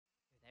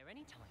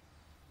anytime.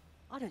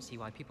 I don't see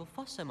why people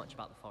fuss so much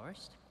about the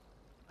forest.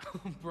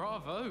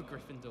 Bravo,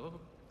 Gryffindor.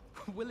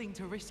 Willing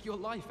to risk your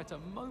life at a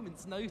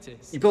moment's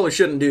notice. You probably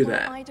shouldn't do Well,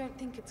 that. I don't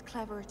think it's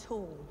clever at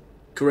all.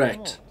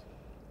 Correct.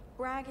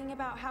 Bragging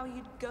about how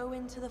you'd go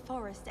into the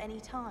forest any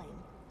time.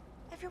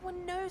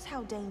 Everyone knows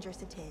how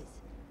dangerous it is.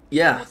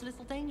 Yeah. What's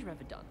little danger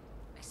ever done?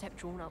 Except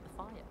drawn out the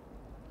fire.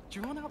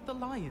 Drawn out the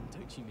lion,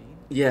 don't you mean?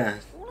 Yeah.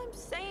 All I'm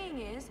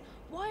saying is,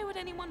 why would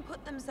anyone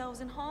put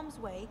themselves in harm's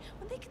way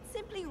when they could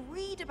simply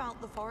read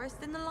about the forest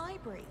in the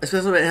library?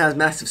 Especially when it has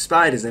massive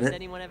spiders in Has it.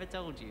 anyone ever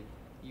told you?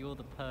 You're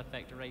the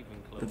perfect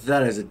Ravenclaw.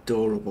 That is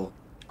adorable.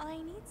 I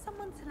need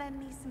someone to lend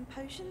me some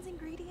potions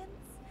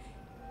ingredients.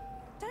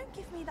 Don't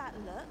give me that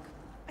look.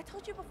 I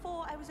told you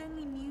before I was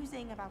only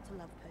musing about a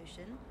love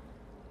potion.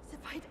 As if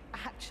I'd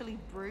actually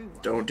brew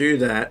one. Don't do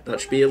that. That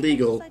should be I have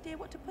illegal. no idea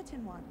what to put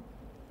in one.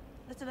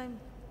 Let alone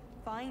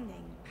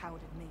finding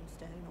powdered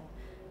moonstone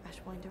or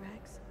ashwinder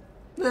eggs.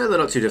 No, they're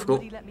not too difficult.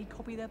 Somebody let me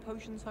copy their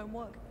potions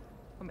homework.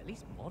 I'm at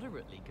least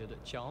moderately good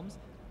at charms,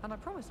 and I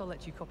promise I'll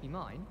let you copy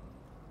mine.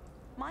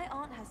 My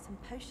aunt has some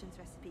potions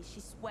recipes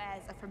she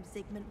swears are from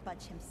Zygmunt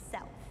Budge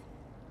himself.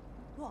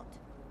 What?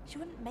 She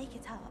wouldn't make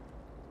it up.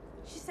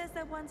 She says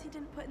they're ones he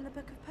didn't put in the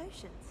Book of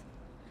Potions.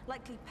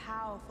 Likely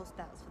powerful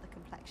spells for the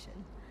complexion.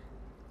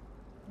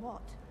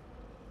 What?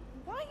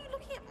 Why are you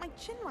looking at my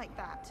chin like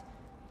that?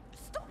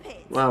 Stop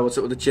it! Wow, what's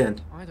up with the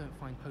chin? I don't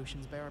find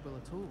potions bearable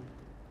at all.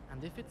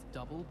 And if it's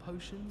double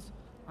potions,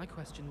 I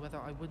question whether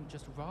I wouldn't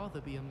just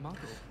rather be a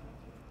muggle.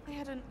 I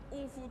had an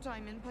awful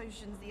time in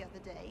potions the other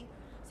day.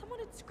 Someone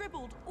had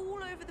scribbled all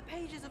over the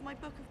pages of my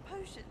Book of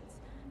Potions.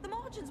 The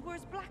margins were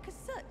as black as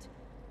soot.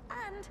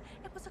 And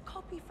it was a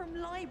copy from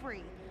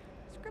library.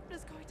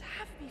 Scribbler's going to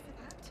have me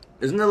for that.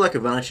 Isn't there like a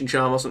vanishing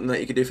charm or something that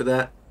you could do for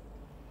that?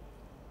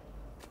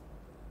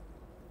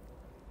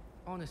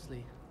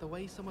 Honestly, the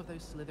way some of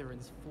those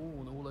Slytherins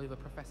fawn all over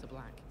Professor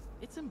Black,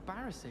 it's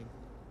embarrassing.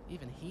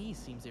 Even he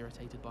seems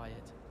irritated by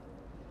it.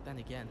 Then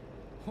again,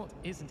 what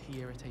isn't he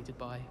irritated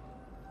by?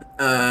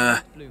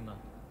 Bloomer.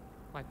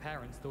 My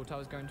parents thought I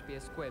was going to be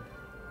a squib.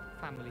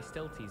 Family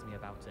still tease me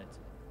about it.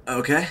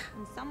 Okay.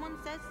 When someone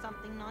says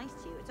something nice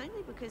to you, it's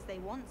only because they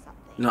want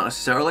something. Not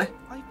necessarily.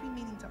 I've been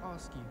meaning to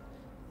ask you.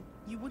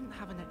 You wouldn't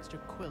have an extra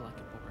quill I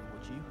could borrow,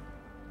 would you?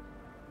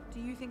 Do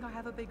you think I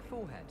have a big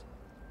forehead?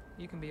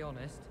 You can be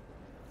honest.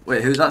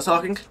 Wait, who's that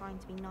talking? Trying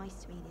to be nice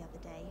to me the other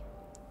day.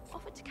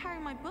 Offered to carry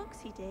my books,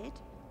 he did.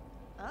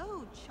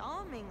 Oh,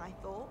 charming, I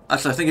thought.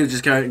 Actually, I think he was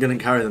just going to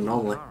carry them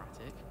normally.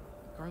 Attic.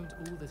 Groaned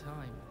all the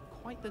time.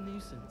 Quite the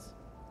nuisance.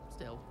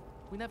 Still,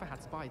 we never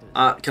had spiders.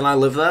 Can I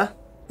live there?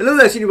 Hello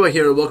there, Senior Boy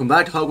here, welcome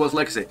back to Hogwarts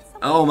Legacy.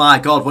 Oh my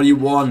god, what do you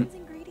want?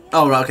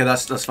 Oh, right, okay,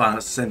 that's fine,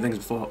 that's the same thing as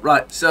before.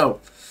 Right,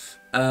 so,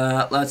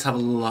 let's have a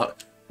look.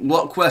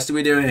 What quest are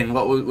we doing?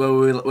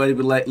 Where did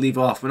we leave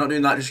off? We're not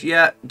doing that just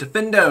yet.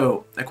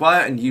 Defindo.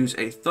 Acquire and use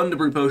a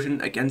Thunderbrew potion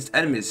against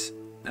enemies.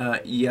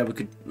 Yeah, we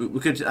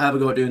could have a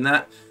go at doing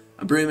that.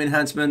 A broom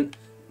enhancement.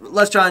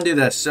 Let's try and do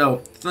this.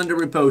 So,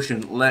 Thunderbrew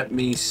potion. Let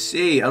me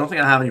see. I don't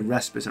think I have any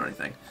recipes or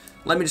anything.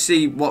 Let me just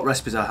see what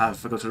recipes I have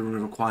if I go to the room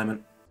of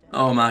requirement.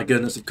 Oh my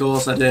goodness, of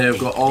course I do. I've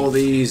got all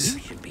these.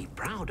 You should be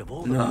proud of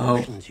all the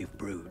potions you've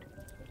brewed.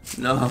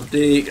 No,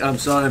 Deke, I'm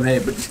sorry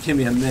mate, but just give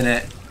me a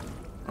minute.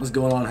 What's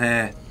going on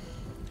here?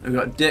 We've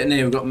got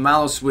Dittany, we've got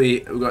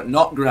Mallowsweet, we've got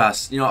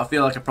Knotgrass. You know what, I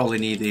feel like I probably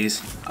need these.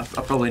 I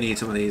probably need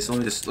some of these. So let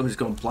me just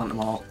go and plant them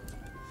all.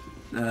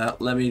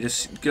 Let me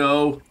just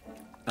go.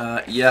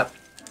 Yep.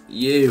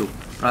 You.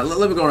 Right,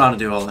 let me go around and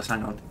do all this.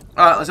 Hang on.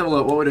 Alright, let's have a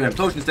look. What we're doing.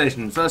 Potion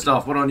station. First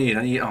off, what do I need?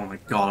 Oh my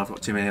god, I've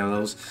got too many of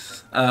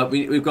those.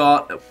 We've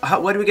got...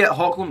 where do we get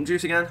Hawklump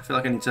juice again? I feel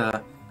like I need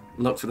to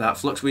look for that.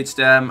 Fluxweed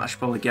stem. I should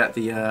probably get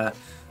the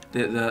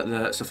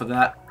stuff for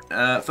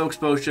that. Focus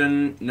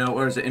potion. No,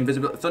 where is it?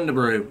 Invisible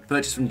Thunderbrew.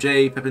 Purchased from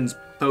J. Pippin's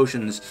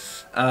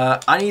Potions.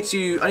 I need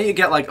to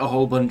get like a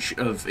whole bunch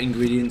of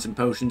ingredients and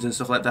potions and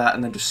stuff like that,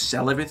 and then just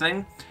sell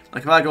everything.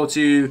 Like if I go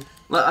to...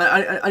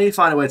 I need to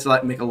find a way to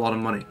like make a lot of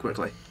money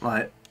quickly.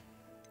 Right.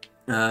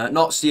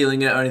 Not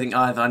stealing it or anything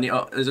either.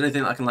 Is there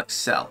anything that I can like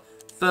sell?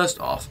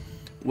 First off,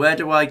 where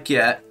do I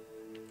get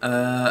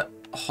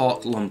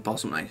hot lump or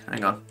something?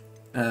 Hang on.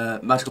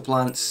 Magical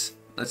plants.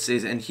 Let's see,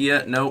 is it in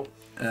here? Nope.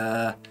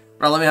 Right,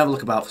 let me have a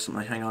look about for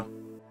something. Hang on.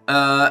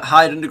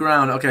 Hide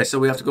underground. Okay, so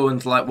we have to go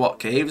into like what,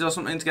 caves or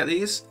something to get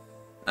these?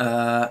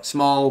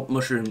 Small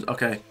mushrooms.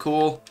 Okay,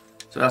 cool.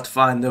 So I have to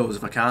find those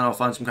if I can. I'll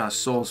find some kind of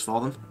source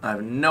for them. I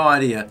have no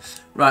idea.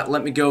 Right,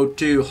 let me go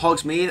to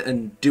Hogsmeade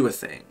and do a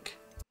thing.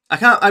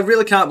 I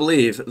really can't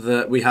believe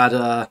that we had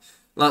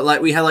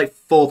we had like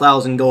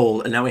 4,000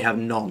 gold and now we have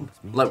none.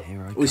 Like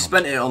we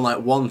spent it on like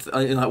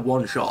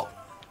one shop.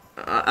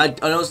 I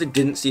honestly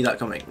didn't see that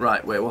coming.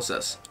 Right, wait, what's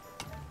this?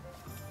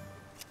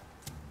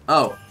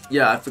 Oh,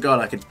 yeah, I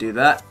forgot I could do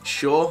that.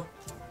 Sure.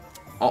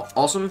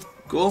 Awesome.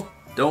 Cool.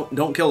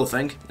 Don't kill the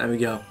thing. There we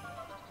go.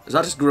 Does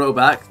that just grow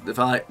back if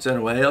I turn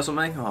away or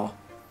something? Oh,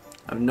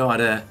 I have no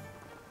idea.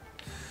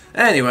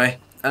 Anyway,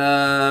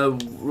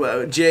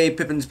 J.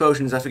 Pippin's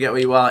Potions, I forget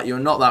where you are. You're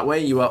not that way,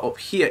 you are up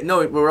here.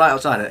 No, we're right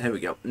outside it. Here we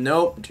go.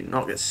 Nope, do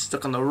not get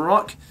stuck on the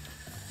rock.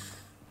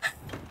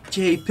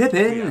 J.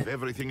 Pippin! We have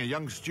everything a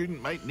young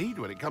student might need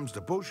when it comes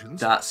to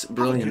potions. That's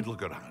brilliant.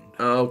 Look around.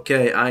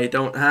 Okay, I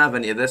don't have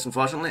any of this,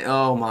 unfortunately.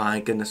 Oh my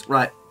goodness.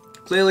 Right.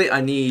 Clearly,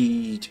 I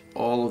need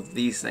all of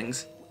these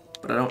things.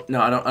 But I don't...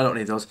 No, I don't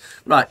need those.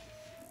 Right.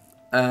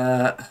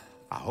 I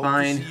hope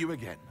fine. to see you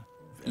again.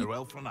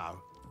 Farewell for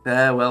now.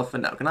 Farewell for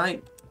now. Can I... I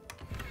was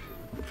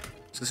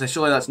going to say,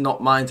 surely that's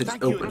not mine to just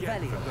Thank you open.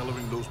 again for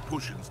delivering those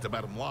potions to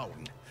Madame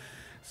Lowing.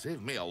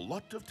 Saved me a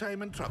lot of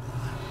time and trouble.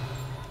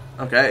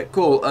 Okay,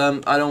 cool.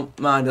 I don't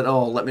mind at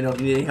all. Let me know if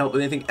you need any help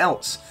with anything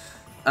else.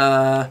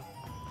 Right,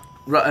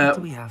 What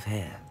do we have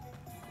here?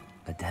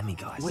 A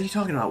demiguise. what are you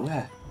talking about?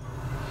 Where?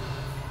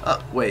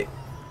 Wait.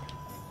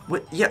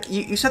 What? Yeah,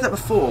 you said that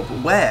before,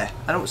 but where?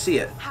 I don't see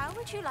it. How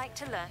would you like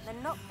to learn the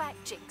knockback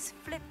jinx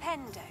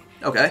Flipendo?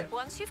 Okay.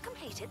 Once you've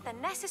completed the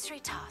necessary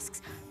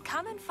tasks,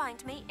 come and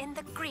find me in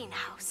the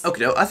greenhouse.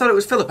 Okay, I thought it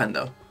was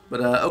Filipendo,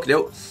 but okay.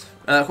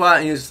 Acquire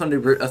and use a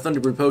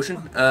Thunderbrew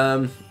potion.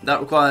 That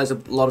requires a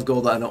lot of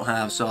gold that I don't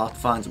have, so I'll have to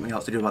find something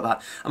else to do about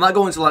that. I might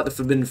go into like the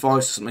Forbidden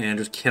Forest or something and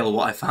just kill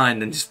what I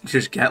find and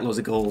just get loads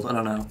of gold. I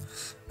don't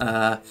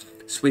know.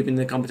 Sweeping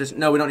the competition.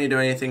 No, we don't need to do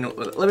anything.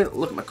 Let me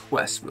look at my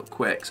quest real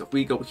quick. So if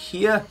we go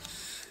here,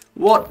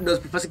 what does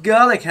Professor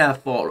Garlic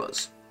have for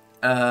us?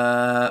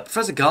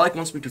 Professor Garlic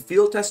wants me to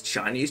field test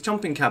Chinese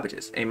jumping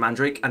cabbages, a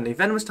mandrake, and a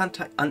venomous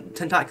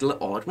tentacular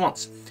all at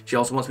once. She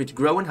also wants me to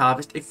grow and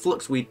harvest a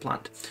fluxweed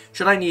plant.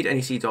 Should I need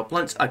any seeds or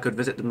plants, I could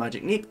visit the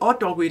magic neep or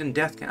dogweed and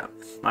death camp.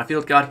 My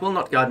field guide will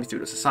not guide me through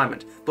this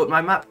assignment, but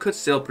my map could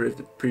still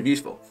prove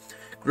useful.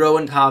 Grow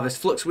and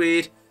harvest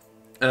fluxweed.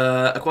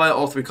 Acquire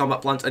all 3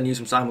 combat plants and use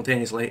them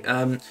simultaneously.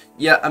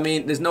 Yeah, I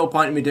mean, there's no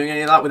point in me doing any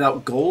of that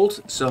without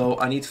gold, so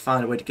I need to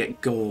find a way to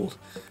get gold.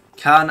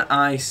 Can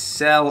I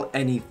sell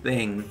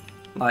anything?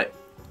 Like,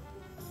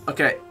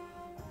 okay,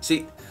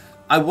 see,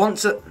 I want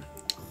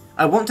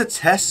to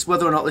test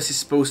whether or not this is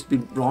supposed to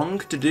be wrong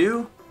to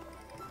do.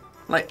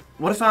 Like,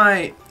 what if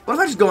I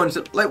just go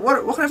into, like,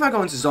 what if I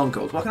go into zone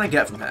codes? What can I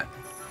get from here?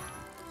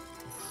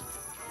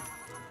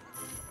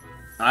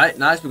 Alright,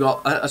 nice, we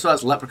got, I swear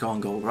that's leprechaun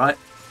gold, right?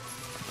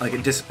 Like,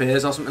 it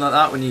disappears or something like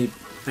that when you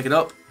pick it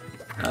up.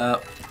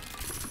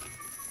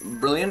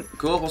 Brilliant,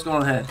 cool, what's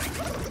going on here?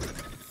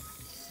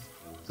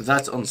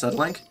 That's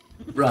unsettling.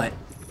 Right.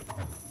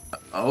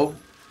 Oh.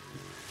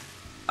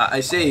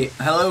 I see.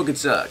 Hello, good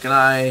sir. Can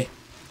I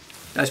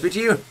speak to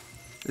you? Is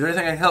there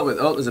anything I can help with?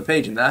 Oh, there's a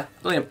page in there.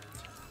 Brilliant.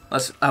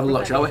 Let's have a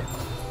look, shall we?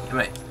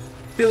 Come here.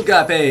 Field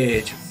guide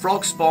page.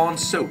 Frog spawn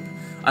soap.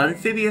 An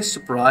amphibious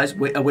surprise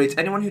awaits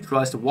anyone who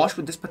tries to wash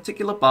with this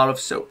particular bar of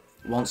soap.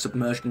 Once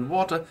submerged in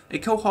water, a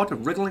cohort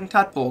of wriggling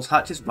tadpoles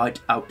hatches right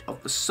out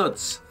of the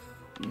suds.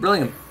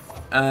 Brilliant.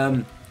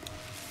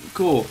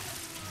 Cool.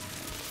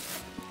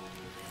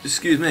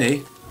 Excuse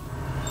me.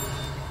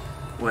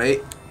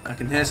 Wait, I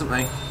can hear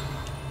something.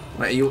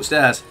 Wait, are you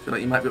upstairs? I feel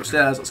like you might be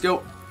upstairs. Let's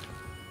go.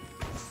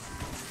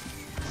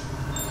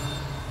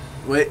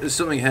 Wait, there's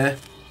something here.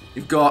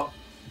 You've got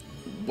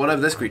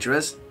whatever this creature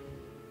is.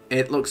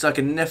 It looks like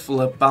a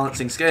Niffler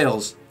balancing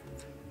scales.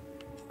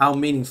 How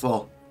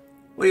meaningful.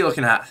 What are you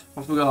looking at?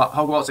 What have we got?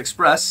 Hogwarts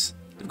Express.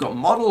 We've got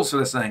models for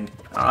this thing.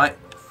 Alright.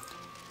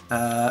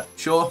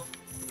 Sure.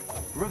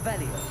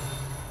 Revelio.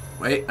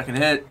 Wait, I can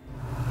hear it.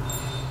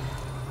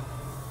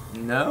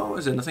 No?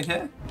 Is there nothing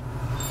here?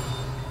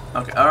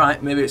 Okay,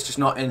 alright. Maybe it's just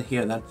not in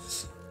here then.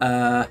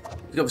 There's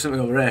got to be something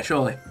over here,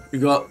 surely.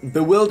 We've got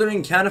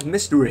Bewildering Can of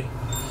Mystery.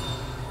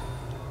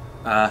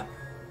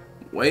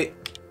 Wait.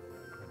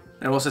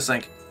 Now, what's this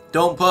thing?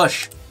 Don't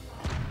push!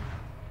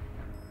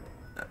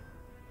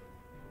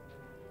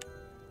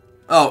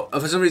 Oh,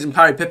 for some reason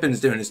Parry Pippin's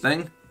doing his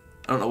thing.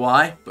 I don't know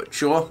why, but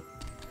sure.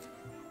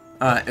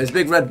 Alright, there's a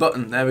big red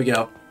button. There we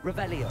go.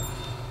 Revelio.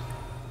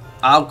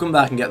 I'll come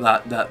back and get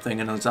that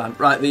thing another time.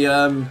 Right, the,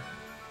 oh,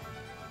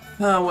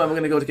 where am I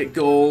going to go to get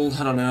gold?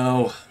 I don't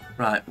know.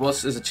 Right,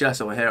 there's a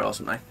chest over here or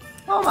something.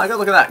 Oh my god,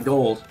 look at that,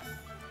 gold.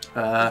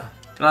 Can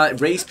I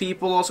race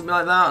people or something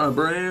like that on a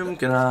broom?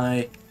 Can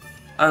I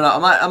don't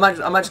know, I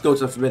might just go to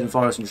the Forbidden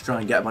Forest and just try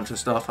and get a bunch of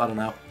stuff, I don't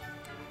know.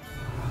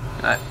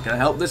 Can I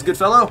help this good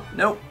fellow?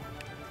 Nope.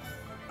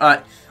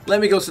 Alright,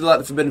 let me go to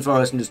the Forbidden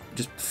Forest and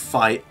just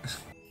fight.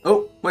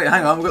 Oh, wait,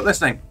 hang on, we've got this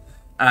thing.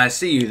 I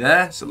see you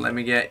there, so let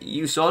me get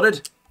you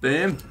sorted.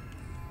 Boom.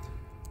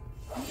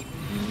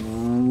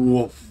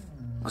 Woof.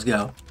 Let's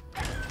go.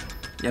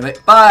 Yeah, mate.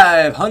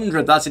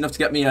 500! That's enough to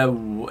get me a...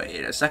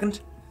 Wait a second.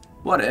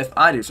 What if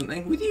I do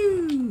something with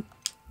you?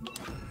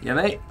 Yeah,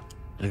 mate.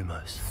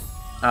 Lumos.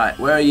 Alright,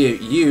 where are you?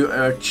 You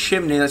are a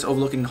chimney that's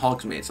overlooking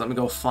Hogsmeade, so let me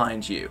go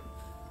find you.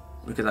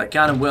 Because I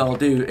can and will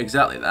do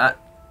exactly that.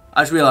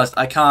 I just realised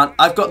I can't...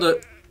 I've got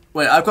the...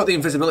 Wait, I've got the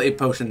invisibility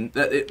potion.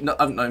 Not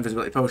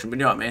invisibility potion, but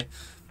you know what I mean.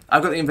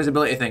 I've got the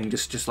invisibility thing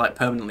just like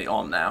permanently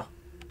on now.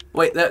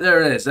 Wait,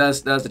 there it is.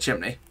 There's the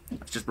chimney.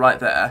 It's just right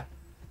there.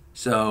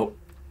 So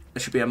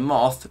there should be a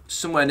moth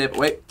somewhere near.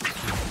 Wait.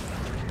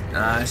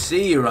 I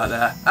see you right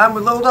there. And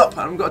we're leveled up,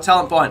 and we've got a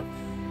talent point.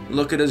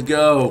 Look at us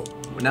go.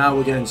 Now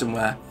we're getting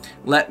somewhere.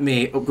 Let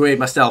me upgrade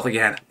my stealth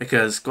again,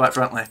 because, quite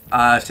frankly,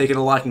 I've taken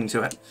a liking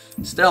to it.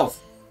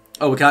 Stealth.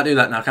 Oh, we can't do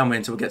that now, can we,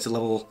 until we get to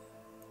level...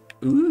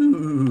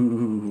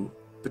 Ooh.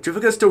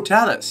 Petrificus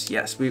Totalis.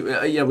 Yes, we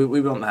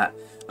want that.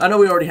 I know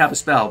we already have a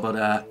spell,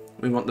 but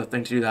we want the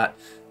thing to do that.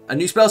 A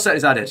new spell set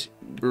is added.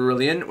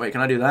 Brilliant. Wait,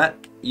 can I do that?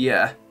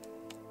 Yeah.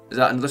 Is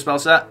that another spell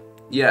set?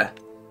 Yeah.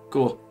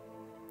 Cool.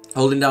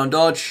 Holding down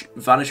dodge,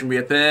 vanish and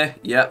reappear.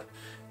 Yep.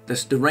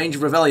 The range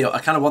of Revelio. I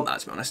kind of want that,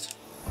 to be honest.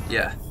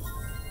 Yeah.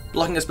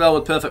 Blocking a spell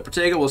with perfect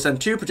Protego will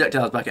send 2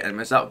 projectiles back at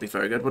enemies. That would be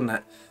very good, wouldn't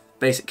it?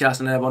 Basic cast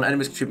and airborne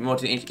enemies contribute more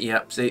to the ancient.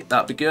 Yep, see,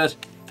 that'd be good.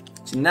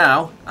 So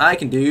now I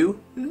can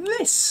do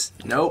this.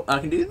 No, I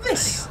can do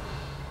this.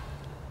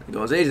 It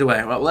goes ages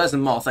away. Well, there's the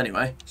moth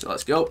anyway. So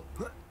let's go.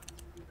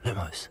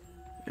 Lumos.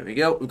 Here we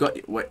go. We've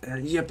got. Wait,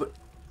 yeah, but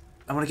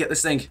I want to get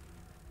this thing.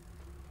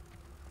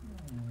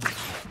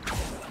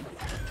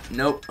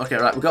 Nope. Okay,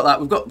 right. We've got that.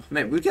 We've got.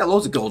 Maybe we get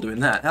loads of gold doing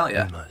that. Hell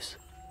yeah. Lumos.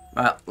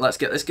 Right. Let's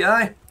get this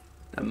guy.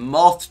 The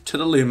moth to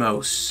the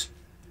Lumos.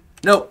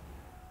 No.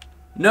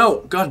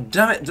 No. God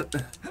damn it.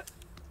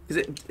 Is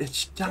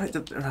it? Damn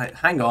it. Right.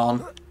 Hang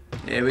on.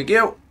 Here we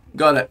go.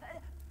 Got it.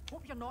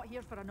 Hope you're not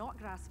here for a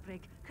knotgrass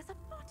sprig, because I'm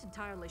not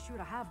entirely sure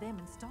I have them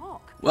in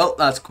stock. Well,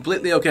 that's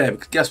completely okay,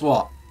 because guess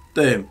what?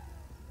 Boom.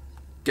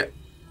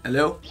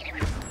 Hello?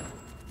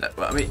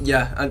 I mean,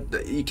 yeah,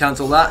 you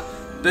cancel that.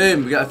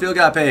 Boom, we got a field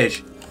guide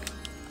page.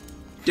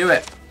 Do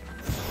it.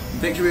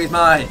 Victory is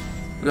mine.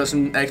 We got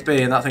some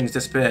XP and that thing's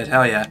disappeared.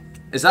 Hell yeah.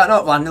 Is that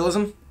not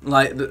vandalism?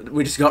 Like,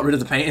 we just got rid of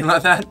the painting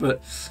like that?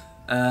 But,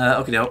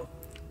 okay, doke.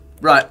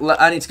 Right,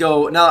 I need to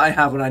go. Now that I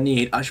have what I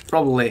need, I should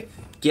probably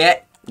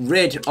get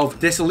rid of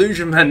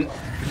disillusionment.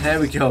 There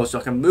we go, so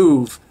I can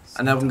move.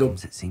 And now we can go.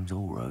 It seems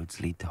all roads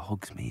lead to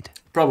Hogsmeade.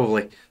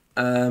 Probably.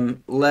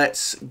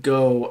 Let's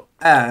go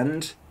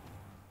and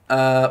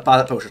buy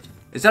that potion.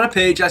 Is that a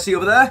page I see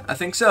over there? I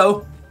think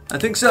so. I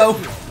think so.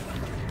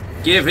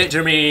 Give it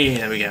to me.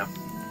 There we go.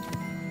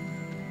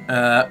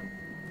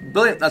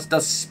 Brilliant.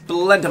 That's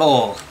splendid.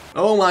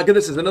 Oh my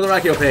goodness, there's another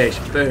Accio page.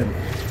 Boom.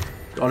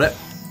 Got it.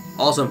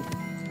 Awesome.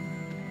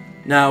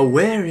 Now,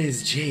 where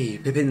is G?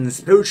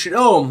 Pippin's potion.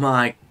 Oh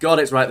my god,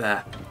 it's right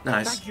there.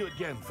 Nice. Thank you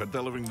again for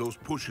delivering those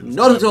potions.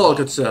 Not at all,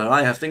 good sir.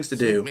 I have things to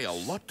do. Me a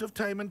lot of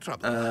time and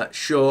trouble.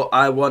 Sure,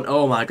 I want...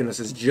 Oh my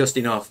goodness, it's just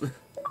enough.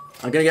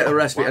 I'm gonna get the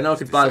recipe. I know I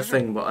could buy the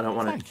thing, but I don't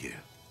want it. Thank you.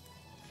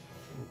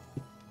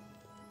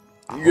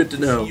 Good to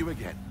know. See you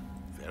again.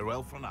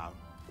 Farewell for now.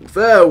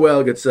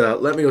 Farewell, good sir.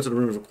 Let me go to the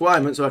room of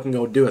requirements so I can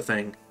go do a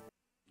thing.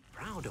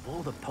 Proud of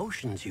all the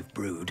potions you've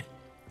brewed.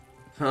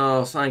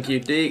 Oh, thank you,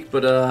 Deke,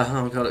 but,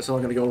 oh god, it's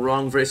all gonna go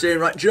wrong very soon.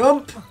 Right,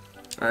 jump!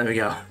 There we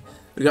go.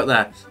 We got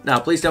there. Now,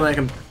 please tell me I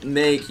can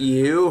make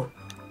you...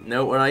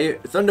 No, where are you?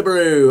 Thunder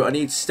Brew! I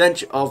need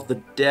Stench of the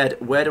Dead.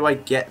 Where do I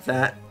get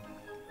that?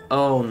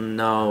 Oh,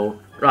 no.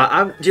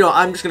 Right, you know,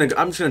 I'm just gonna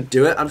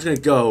do it. I'm just gonna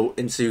go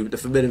into the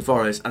Forbidden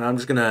Forest, and I'm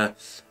just gonna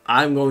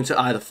fight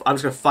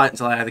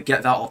until I either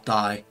get that or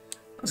die.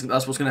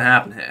 That's what's gonna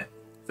happen here.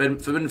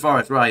 Forbidden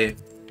Forest, where are you?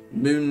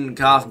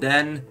 Mooncalf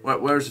Den.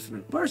 Where's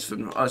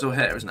Forbidden? Oh, it's over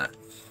here, isn't it?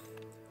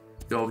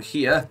 Go over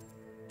here.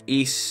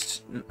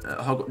 East.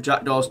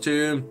 Jackdaw's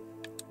Tomb.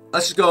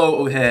 Let's just go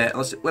over here.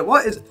 Wait,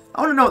 what is?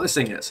 I want to know what this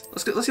thing is.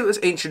 Let's see what this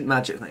ancient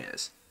magic thing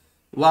is.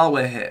 While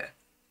we're here.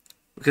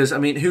 Because, I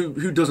mean,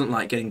 who doesn't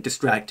like getting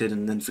distracted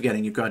and then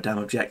forgetting your goddamn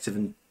objective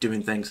and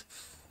doing things?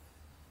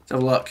 Let's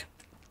have a look.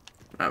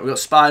 Right, we've got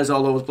spiders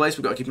all over the place.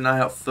 We've got to keep an eye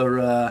out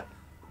for,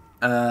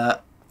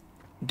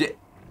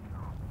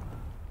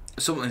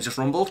 something's just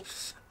rumbled.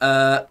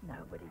 What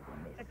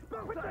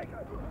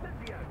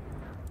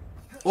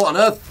on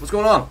earth? What's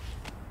going on?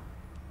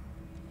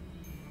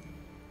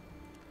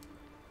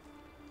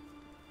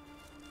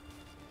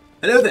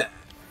 Hello there.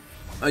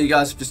 Oh, you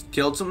guys have just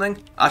killed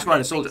something? Ash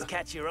Rider Soldier.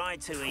 Catch your eye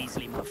too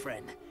easily, my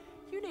friend.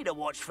 You need to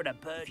watch for the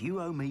bird. If you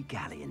owe me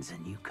galleons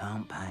and you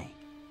can't pay,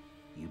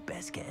 you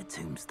best get a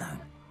tombstone.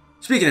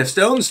 Speaking of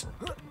stones,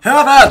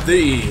 have at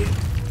thee!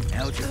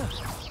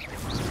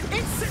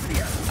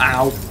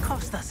 Ow.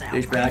 Cost us out.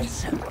 Douchebag.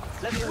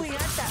 We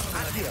had that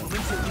until we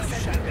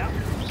showed up.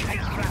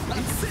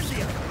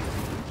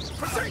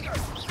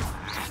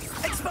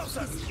 Expose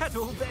us. Had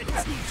all their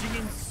teaching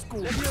in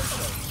school.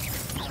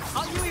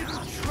 Are you even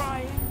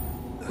trying?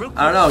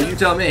 I don't know, you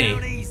tell me.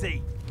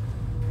 Easy.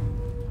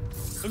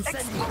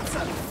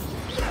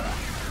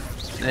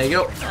 There you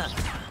go.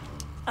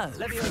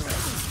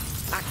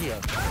 Accio.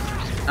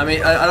 I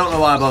mean, I don't know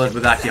why I bothered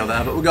with Accio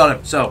there, but we got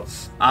him. So,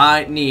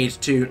 I need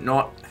to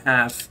not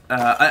have...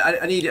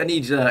 I need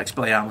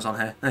Expelliarmus on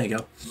here. There you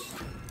go.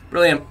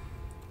 Brilliant.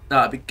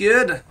 That'd be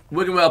good.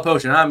 Wigan Well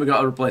Potion, and we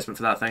got a replacement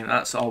for that thing.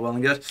 That's all well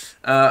and good.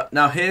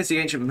 Now, here's the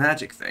ancient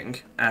magic thing.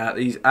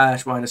 These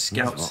Ashwiner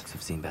scouts...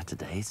 have seen better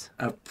days.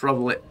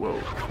 Probably... Whoa.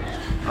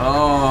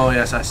 Oh,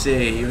 yes, I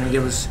see. You're going to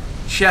give us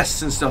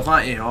chests and stuff,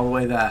 aren't you? All the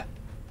way there.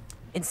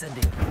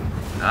 Incendio.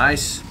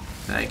 Nice.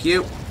 Thank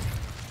you.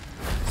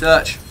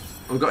 Search.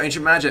 We've got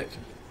ancient magic.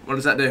 What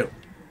does that do?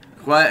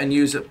 Quiet and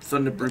use a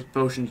thunder brew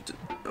potion.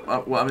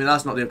 Well, I mean,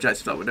 that's not the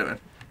objective that we're doing.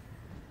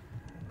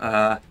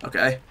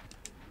 Okay.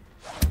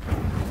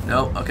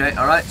 No, okay,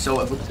 alright,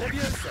 so...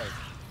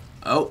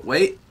 Oh,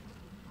 wait.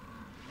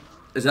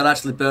 Is that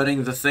actually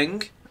burning the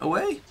thing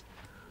away?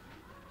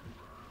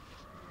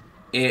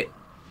 It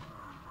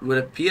would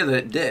appear that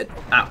it did.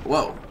 Ah,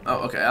 whoa.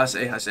 Oh, okay, I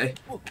see.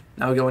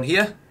 Now we go in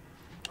here.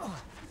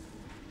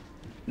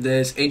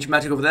 There's ancient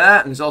magic over there,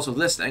 and there's also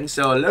this thing,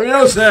 so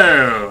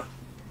Levioso!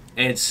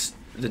 It's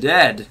the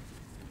dead.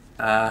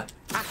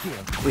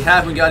 We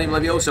have Wingardium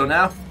Levioso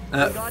now.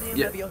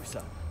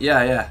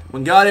 Yeah.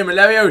 Wingardium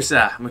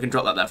Leviosa. We can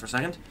drop that there for a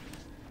second.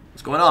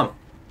 What's going on?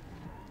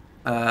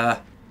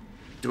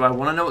 Do I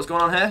want to know what's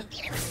going on here?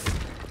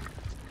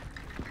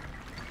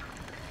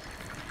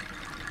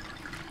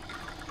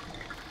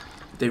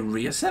 They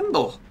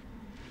reassemble.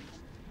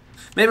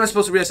 Maybe I'm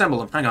supposed to reassemble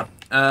them. Hang on.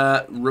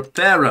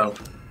 Reparo.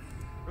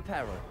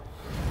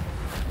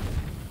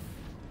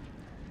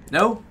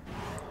 No?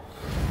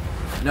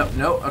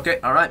 No. Okay,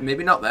 alright.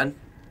 Maybe not then.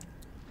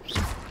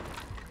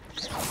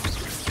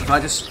 If I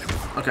just...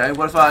 Okay,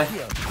 what if I...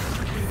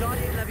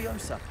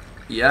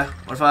 Yeah,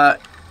 what if I...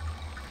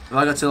 Have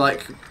I got to,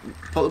 like,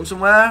 put them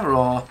somewhere,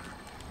 or...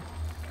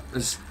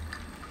 What's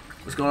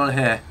going on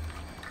here?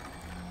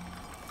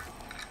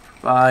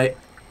 If I...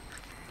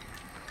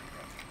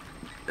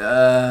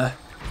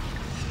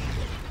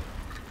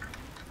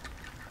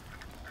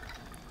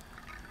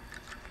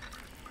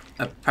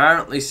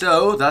 Apparently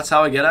so. That's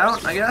how I get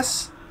out, I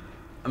guess.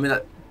 I mean,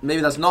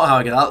 maybe that's not how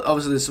I get out.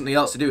 Obviously, there's something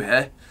else to do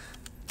here.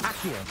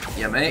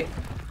 Yeah, mate.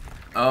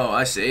 Oh,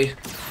 I see.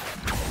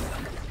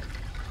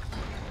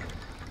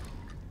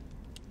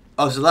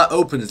 Oh, so that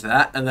opens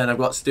that, and then I've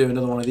got to do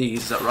another one of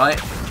these. Is that right?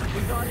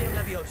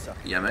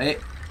 Yeah, mate.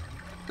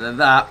 And then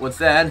that would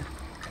then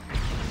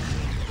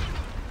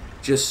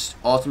just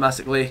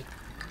automatically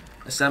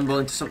assemble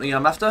into something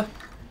I'm after.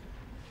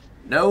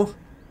 No,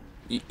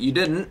 you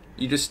didn't.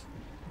 You just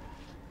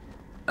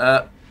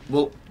well,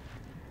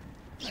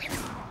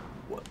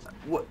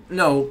 what?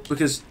 No,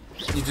 because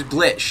you just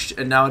glitched,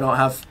 and now I don't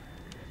have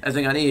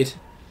everything I need.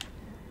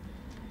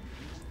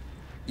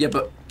 Yeah,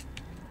 but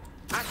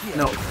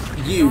no,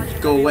 you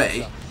go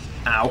away.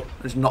 Ow!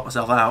 I just knocked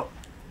myself out.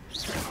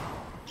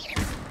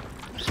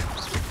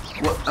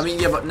 What? I mean,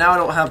 yeah, but now I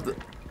don't have the.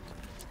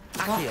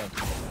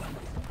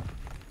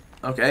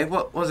 Okay,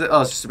 what was it?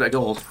 Oh, it's just a bit of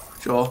gold.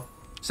 Sure,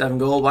 7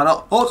 gold. Why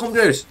not? Holcomb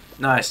juice.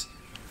 Nice.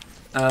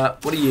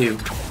 What are you?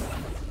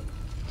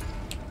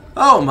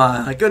 Oh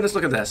my goodness!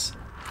 Look at this.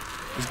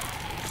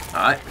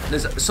 Alright,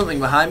 there's something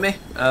behind me.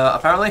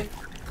 Apparently.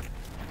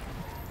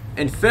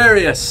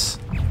 Inferius.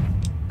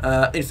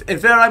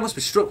 Inferi must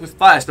be struck with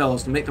fire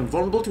spells to make them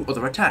vulnerable to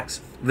other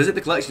attacks. Visit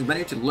the collection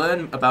menu to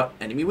learn about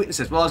enemy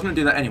weaknesses. Well, I was going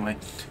to do that anyway.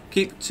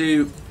 Keep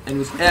to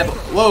enemies air.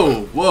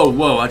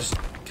 Whoa! I just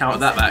counted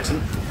that by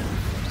accident.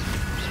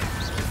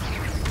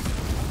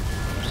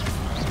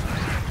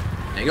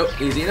 There you go.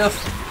 Easy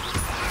enough.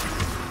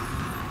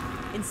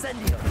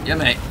 Incendio. Yeah,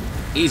 mate.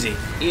 Easy.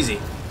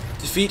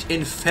 Defeat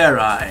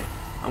Inferi.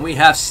 And we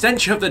have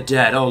Stench of the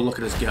Dead. Oh, look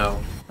at us go.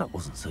 That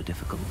wasn't so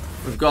difficult.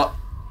 We've got...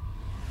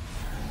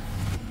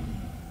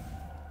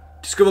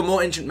 Discover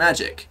more ancient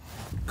magic.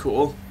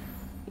 Cool.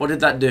 What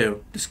did that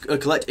do?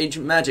 Collect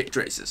ancient magic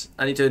traces.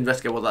 I need to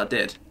investigate what that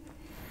did.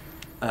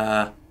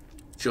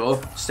 Sure.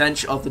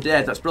 Stench of the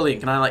Dead. That's brilliant.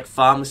 Can I, like,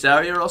 farm this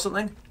area or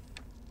something?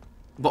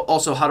 But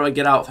also, how do I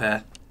get out of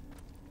here?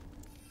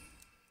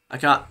 I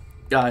can't...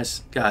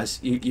 Guys,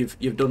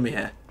 you've done me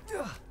here.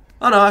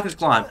 Oh no, I can just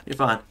climb. You're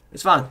fine.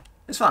 It's fine.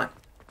 We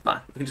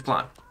can just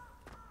climb.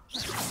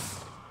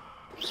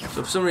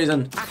 So for some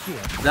reason,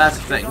 that's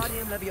a thing. I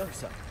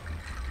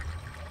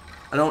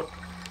don't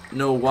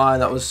know why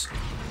that was...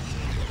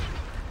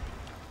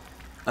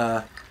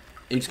 Are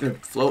you just gonna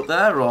float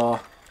there, or...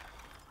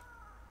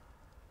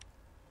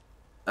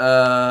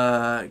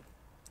 Well,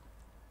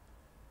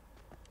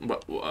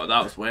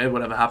 that was weird,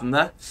 whatever happened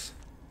there.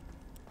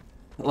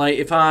 Like,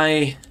 if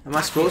I... Am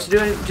I supposed to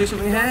do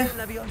something here?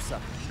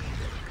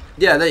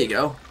 Yeah, there you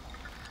go.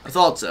 I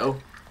thought so.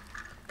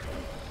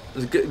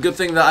 It's a good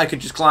thing that I could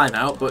just climb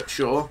out, but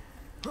sure.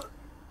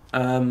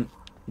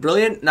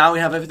 Brilliant. Now we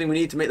have everything we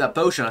need to make that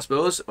potion, I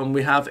suppose. And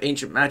we have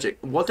ancient magic.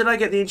 What did I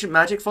get the ancient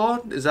magic for?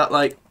 Is that,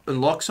 like,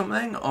 unlock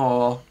something?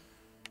 Or...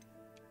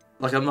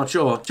 Like, I'm not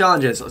sure.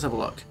 Challenges. Let's have a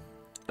look.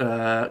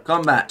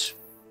 Combat.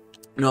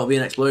 No, it'll be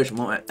an exploration,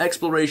 won't it?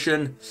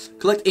 Exploration.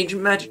 Collect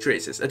ancient magic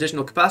traces.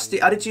 Additional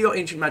capacity added to your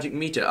ancient magic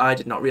meter. I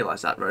did not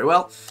realise that very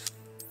well.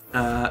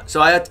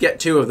 So I had to get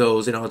 2 of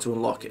those in order to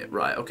unlock it.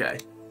 Right, okay.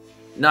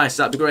 Nice,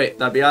 that'd be great.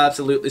 That'd be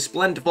absolutely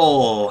splendid.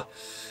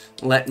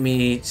 Let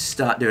me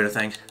start doing a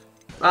thing.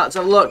 Right, let's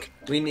have a look.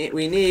 We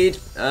need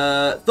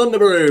Thunder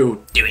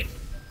Brew. Do it.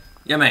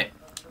 Yeah, mate.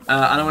 And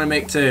I'm going to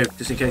make 2,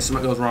 just in case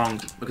something goes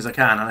wrong, because I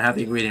can, and I have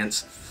the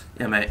ingredients.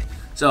 Yeah, mate.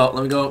 So,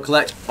 let me go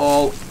collect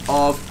all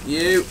of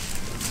you.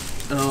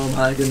 Oh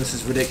my goodness,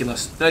 this is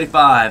ridiculous.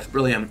 35,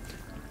 brilliant.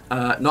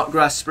 Not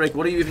grass sprig.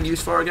 What are you even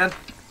used for again?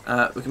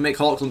 We can make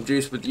Hulk Lump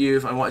juice with you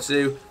if I wanted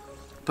to.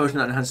 Potion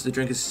that enhances the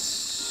drink is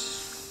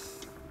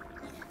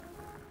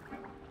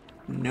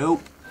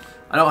Nope.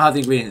 I don't have the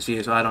ingredients for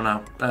you, so I don't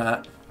know.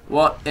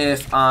 What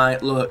if I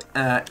look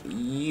at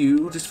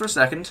you just for a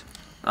second?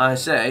 I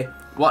say,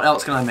 what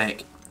else can I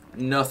make?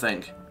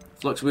 Nothing.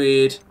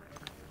 Fluxweed.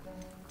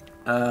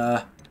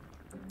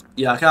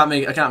 Yeah, I can't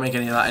make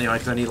any of that anyway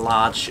because I need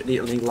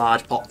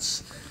large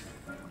pots.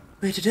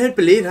 Wait, I don't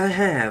believe I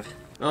have.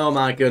 Oh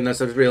my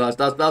goodness, I just realised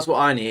that's what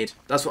I need.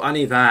 That's what I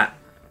need. I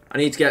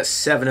need to get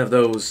 7 of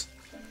those.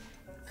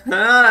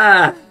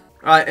 Ah!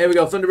 Alright, here we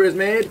go. Thunder Brew is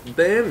made.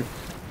 Boom.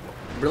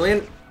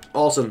 Brilliant.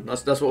 Awesome.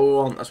 That's what we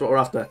want. That's what we're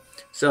after.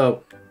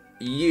 So,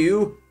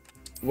 you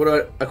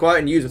would acquire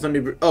and use a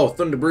Thunder Brew. Oh,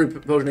 Thunder Brew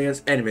potion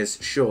against enemies.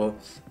 Sure.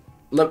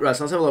 Right,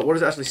 so let's have a look. What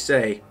does it actually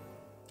say?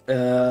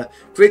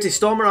 Creates a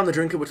storm around the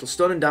drinker which will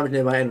stun and damage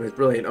nearby enemies.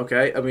 Brilliant.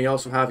 Okay, and we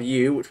also have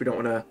you, which we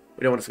don't want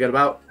to forget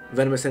about.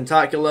 Venomous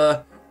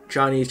Tentacular,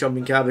 Chinese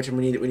Jumping Cabbage, and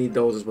we need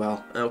those as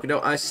well. Okay, no,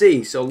 I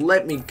see. So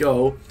let me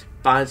go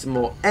find some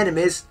more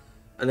enemies,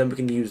 and then we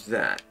can use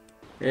that.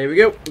 Here we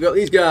go. We got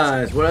these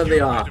guys, whatever they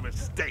are.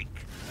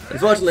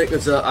 Unfortunately,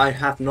 because I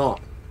have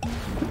not.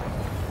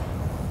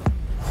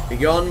 Be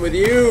gone with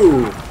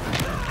you.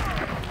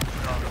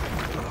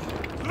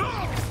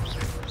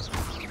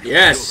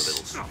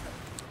 Yes.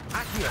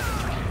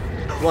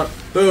 Come on.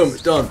 Boom.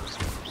 It's done.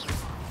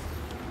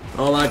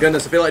 Oh my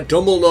goodness. I feel like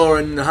Dumbledore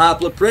in the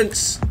Half-Blood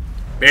Prince.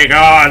 Be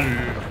gone.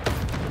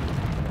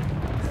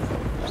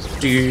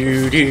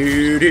 Do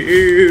do do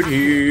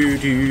do do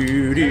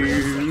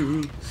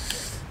do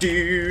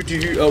do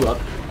do. Oh well.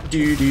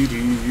 Do do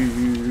do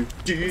do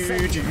do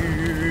do do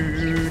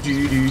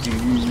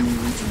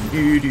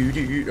do do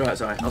do. Right,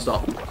 sorry. I'll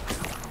stop.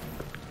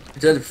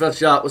 Return to Professor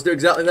Sharp. Let's do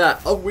exactly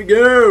that. Off we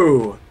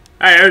go.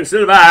 Hey,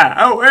 Silver!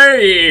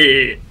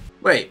 Away!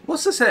 Wait,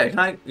 what's this here? Can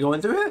I go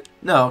in through it?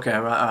 No, okay,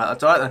 right,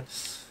 that's alright then.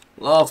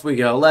 Off we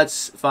go.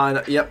 Let's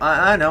find. Yep,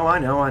 I know.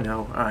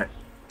 Alright.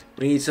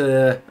 We need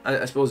to.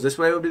 I suppose this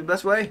way would be the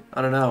best way?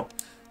 I don't know.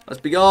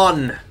 Let's be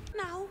gone!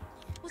 Now,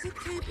 was it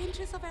 2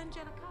 pinches of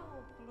Angelica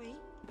or 3?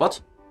 What?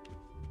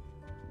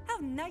 How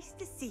nice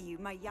to see you,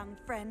 my young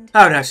friend.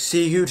 How nice to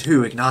see you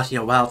too,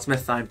 Ignacio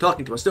Wildsmith. I'm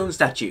talking to a stone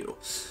statue.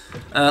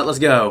 Let's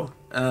go.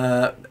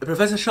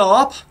 Professor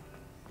Sharp?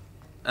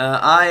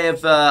 I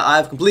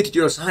have completed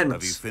your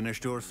assignments. Have you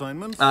finished your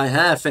assignments? I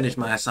have finished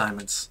my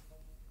assignments.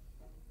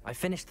 I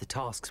finished the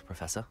tasks,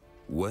 Professor.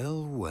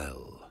 Well,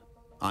 well.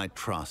 I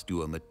trust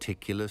you are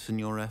meticulous in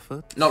your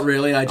efforts. Not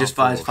really, I just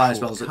fire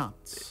spells.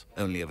 Shortcuts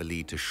only ever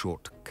lead to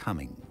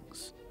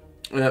shortcomings.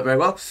 Very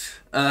well.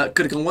 Could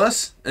have gone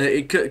worse.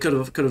 It could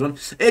have done.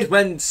 It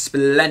went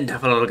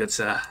splendidly, good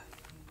sir.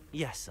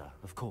 Yes, sir,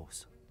 of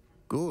course.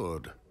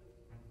 Good.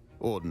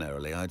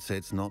 Ordinarily, I'd say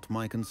it's not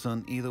my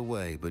concern either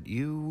way, but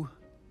you...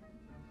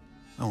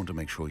 I want to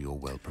make sure you're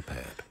well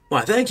prepared.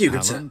 Why, thank you,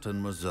 good sir. Talent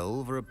and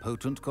resolve are a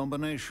potent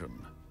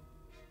combination.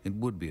 It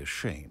would be a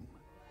shame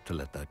to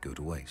let that go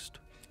to waste.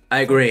 I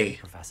agree.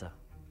 Professor.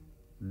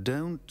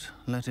 Don't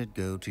let it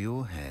go to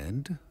your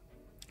head.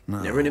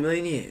 Now, Never in a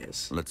million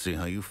years. Let's see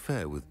how you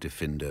fare with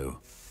Diffindo.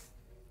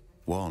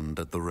 Wand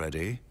at the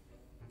ready.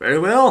 Very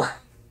well.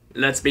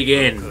 Let's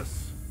begin.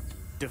 Focus.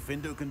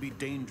 Diffindo can be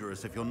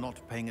dangerous if you're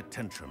not paying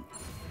attention.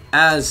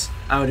 As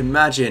I would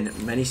imagine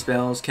many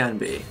spells can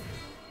be.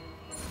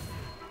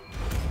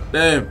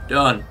 Boom,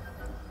 done.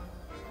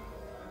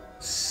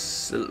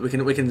 So we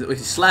can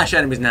slash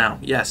enemies now.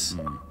 Yes.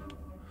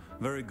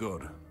 Very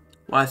good.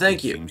 Why,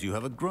 thank you. It seems you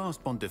have a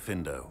grasp on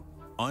Diffindo.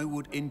 I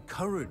would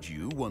encourage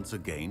you once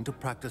again to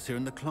practice here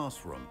in the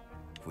classroom,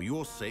 for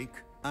your sake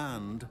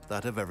and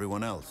that of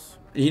everyone else.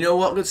 You know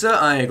what, good sir?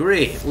 I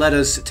agree. Let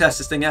us test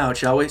this thing out,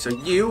 shall we? So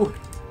you...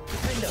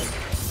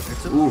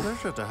 It's a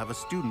pleasure to have a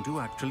student who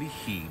actually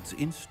heeds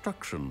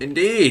instruction.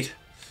 Indeed.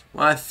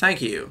 Why,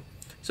 thank you.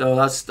 So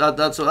that's what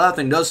that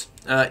thing does.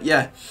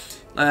 Yeah.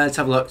 Let's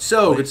have a look.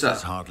 So, good sir. This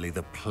is hardly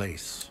the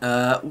place.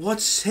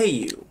 What say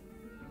you?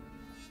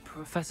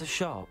 Professor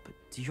Sharp,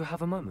 do you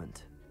have a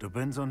moment?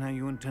 Depends on how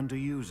you intend to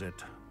use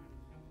it.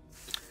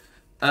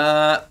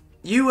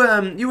 You were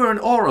an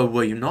Auror,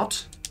 were you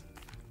not?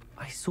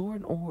 I saw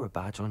an Aura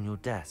badge on your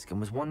desk and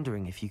was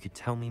wondering if you could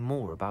tell me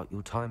more about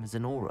your time as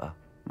an Aura.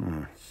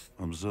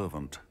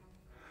 Observant.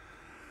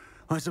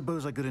 I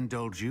suppose I could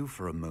indulge you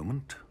for a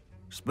moment.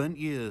 Spent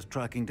years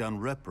tracking down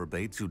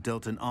reprobates who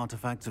dealt in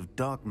artifacts of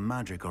dark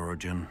magic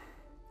origin.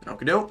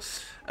 Okay, no.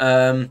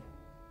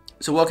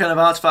 So what kind of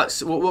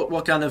artifacts?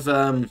 What kind of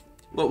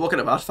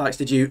artifacts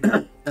did you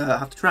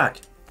have to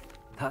track?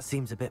 That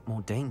seems a bit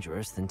more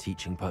dangerous than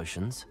teaching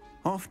potions.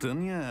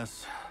 Often,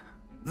 yes.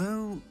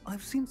 Though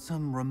I've seen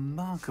some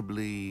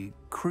remarkably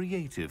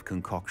creative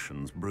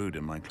concoctions brewed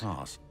in my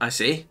class. I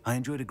see. I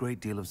enjoyed a great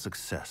deal of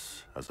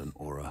success as an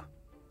Aura.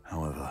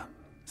 However,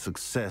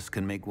 success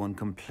can make one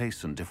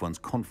complacent if one's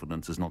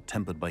confidence is not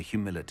tempered by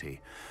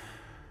humility.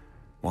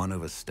 One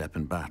overstep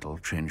in battle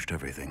changed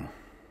everything.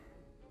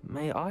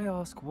 May I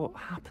ask what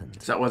happened?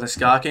 Is that where the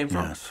scar came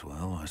from? Yes,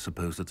 well, I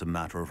suppose it's a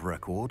matter of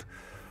record.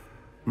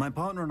 My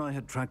partner and I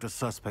had tracked a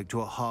suspect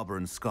to a harbor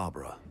in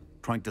Scarborough,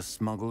 trying to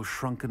smuggle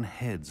shrunken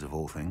heads of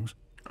all things.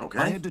 Okay.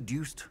 I had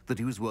deduced that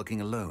he was working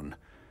alone.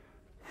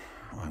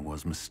 I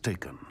was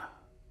mistaken,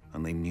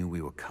 and they knew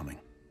we were coming.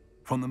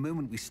 From the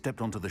moment we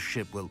stepped onto the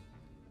ship, well,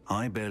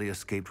 I barely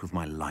escaped with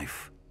my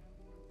life.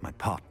 My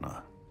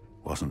partner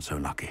wasn't so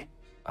lucky.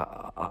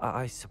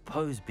 I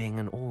suppose being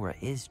an Auror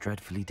is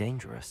dreadfully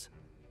dangerous.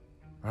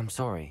 I'm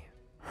sorry.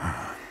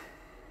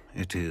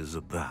 It is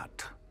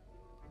that.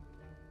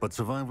 But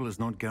survival is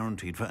not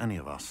guaranteed for any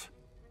of us.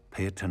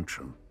 Pay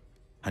attention.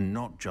 And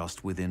not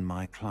just within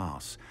my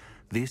class.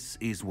 This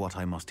is what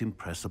I must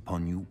impress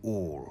upon you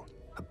all.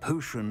 A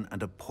potion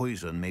and a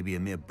poison may be a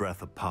mere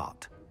breath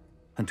apart,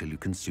 until you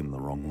consume the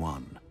wrong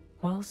one.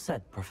 Well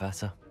said,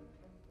 Professor.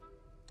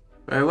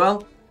 Very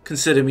well.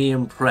 Consider me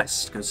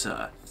impressed, good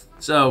sir.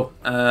 So,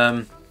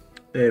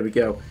 there we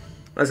go.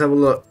 Let's have a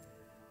look.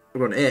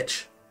 We've got an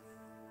itch.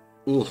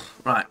 Ooh,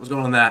 right, what's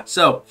going on there?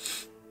 So,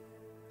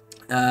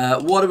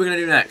 what are we going to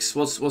do next?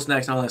 What's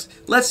next on this?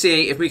 Let's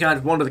see if we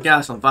can wander the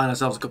castle and find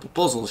ourselves a couple of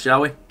puzzles,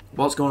 shall we?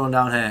 What's going on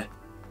down here?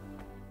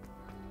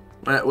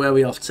 Where are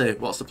we off to?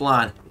 What's the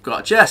plan? We've got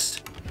a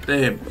chest.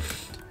 Boom.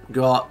 We've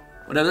got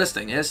whatever this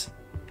thing is.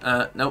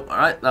 No,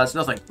 alright, that's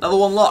nothing.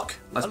 Level 1 lock.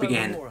 Let's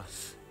begin.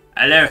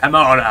 Hello,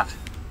 Hamora.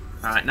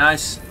 Alright,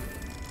 nice.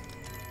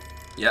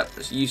 Yep,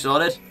 that's you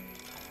sorted.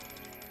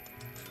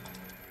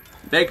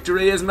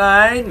 Victory is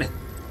mine!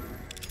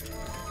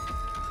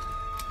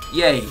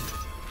 Yay.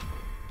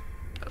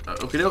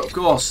 Okay, of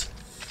course.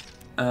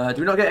 Do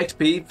we not get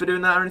XP for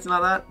doing that or anything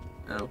like that?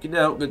 Okay,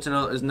 no. Good to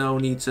know. There's no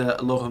need to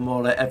love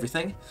Hamora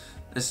everything.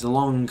 This is a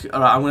long.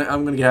 All right,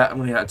 I'm gonna get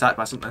attacked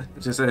by something.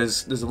 It just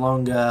says there's a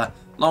long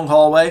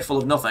hallway full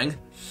of nothing.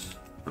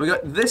 And we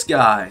got this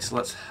guy. So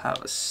let's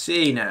have a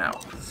see now.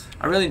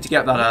 I really need to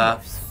get that.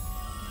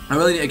 I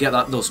really need to get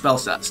those spell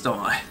sets, don't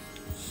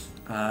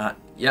I?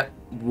 Yep.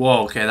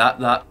 Whoa. Okay.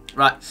 That.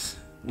 Right.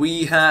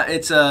 We have.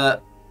 It's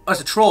a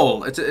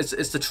troll.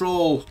 It's the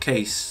troll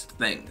case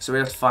thing. So we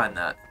have to find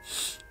that.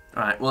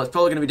 All right. Well, it's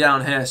probably gonna be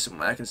down here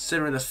somewhere,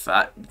 considering the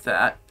fact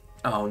that.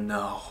 Oh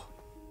no.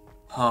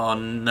 Oh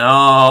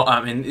no.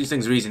 I mean, these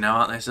things are easy now,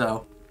 aren't they?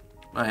 So,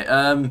 right.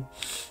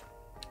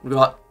 We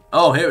got.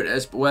 Oh, here it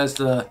is. But where's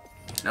the?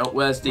 No.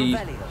 Where's the?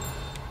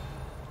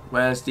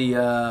 Where's the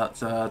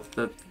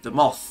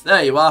moth?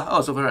 There you are. Oh,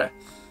 it's over here.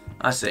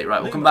 I see.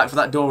 Right, we'll come back for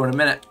that door in a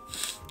minute.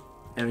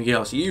 Here we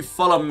go. So you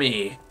follow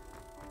me.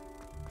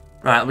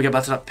 Right, let me get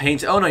back to that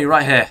paint. Oh no, you're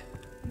right here.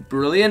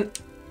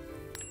 Brilliant.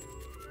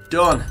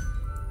 Done.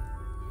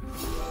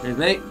 Here's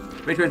me.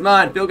 Victory is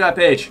mine. Field guide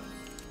page.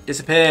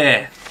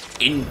 Disappear.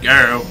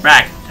 Go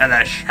back to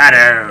the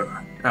shadow.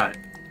 Right,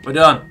 we're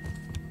done.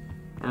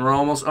 We're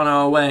almost on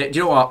our way. Do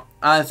you know what?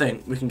 I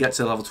think we can get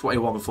to level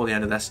 21 before the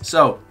end of this.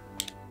 So,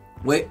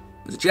 wait,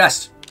 there's a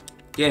chest.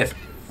 Give.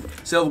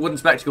 Silver wooden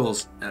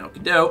spectacles. And we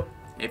can do.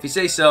 If you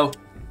say so.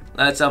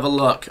 Let's have a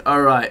look.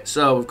 Alright,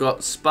 so we've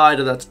got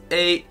spider, that's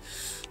 8.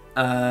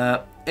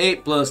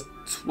 8 plus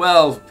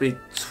 12 would be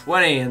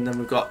 20. And then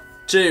we've got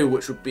 2,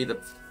 which would be the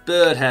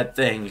bird head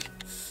thing.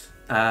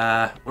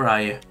 Where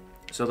are you?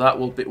 So that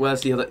will be,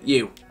 where's the other,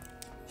 you?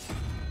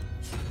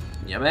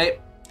 Yeah, mate.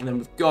 And then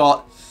we've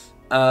got,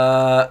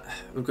 where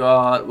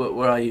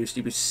are you? So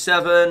you'd be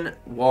 7,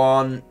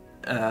 1,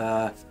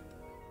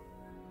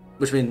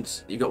 which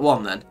means you got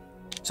 1 then.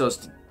 So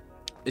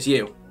it's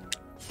you.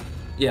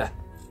 Yeah.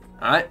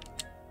 Alright.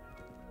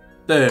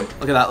 Boom.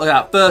 Look at that. Look at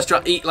that. First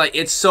try. Like,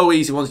 it's so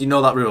easy once you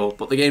know that rule,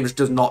 but the game just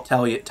does not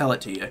tell it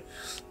to you.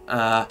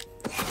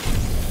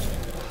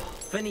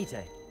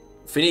 Finite.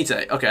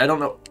 Finite. Okay, I don't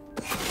know.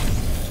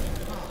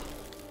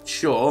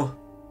 Sure.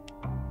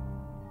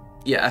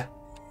 Yeah.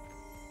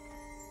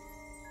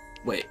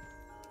 Wait.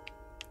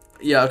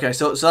 Yeah, okay,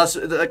 so that's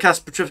the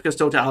cast Petrificus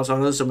Totalis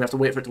on us, so we have to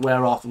wait for it to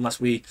wear off unless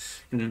we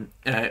can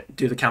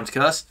do the counter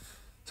curse.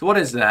 So what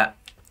is that?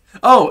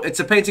 Oh, it's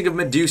a painting of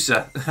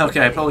Medusa.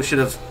 Okay, I probably should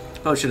have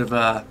thought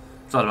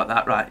about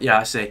that. Right, yeah,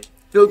 I see.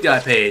 Field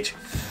guide page.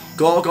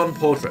 Gorgon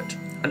portrait.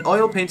 An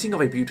oil painting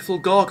of a beautiful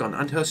Gorgon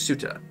and her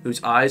suitor,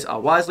 whose eyes are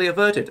wisely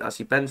averted as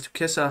he bends to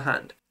kiss her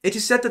hand. It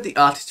is said that the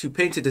artist who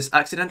painted this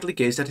accidentally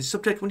gazed at his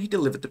subject when he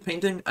delivered the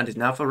painting and is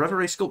now forever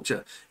a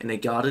sculpture in a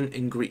garden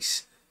in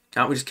Greece.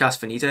 Can't we just cast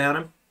Finite on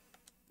him?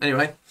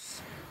 Anyway.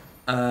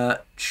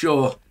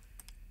 Sure.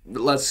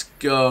 Let's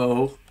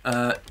go.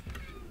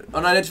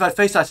 Unidentified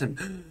face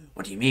item.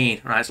 What do you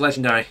mean? Right, it's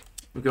legendary.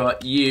 We've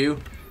got you.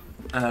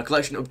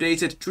 Collection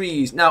updated.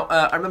 Trees. Now,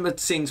 I remember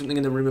seeing something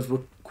in the room of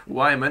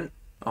requirement.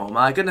 Oh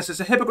my goodness, it's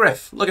a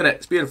hippogriff. Look at it.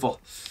 It's beautiful.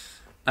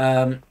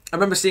 I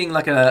remember seeing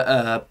like it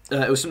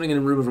was something in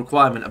the room of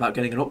requirement about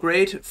getting an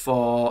upgrade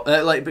for,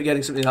 like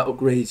getting something that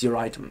upgrades your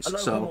items. Hello,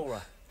 so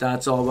Hamora.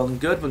 that's all well and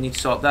good. We'll need to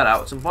sort that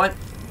out at some point.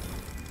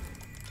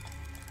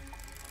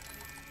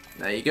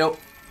 There you go.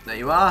 There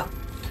you are.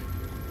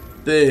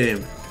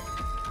 Boom.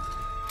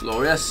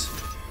 Glorious.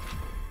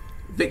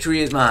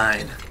 Victory is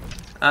mine.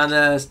 And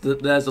there's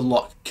the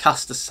lock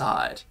cast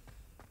aside.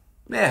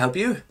 May I help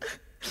you?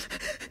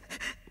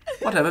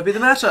 Whatever be the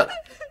matter?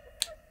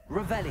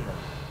 Revelio.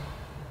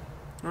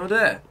 Oh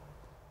dear.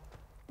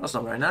 That's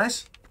not very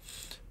nice.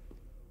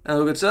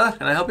 Hello, good sir.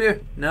 Can I help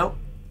you? No?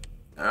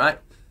 Alright.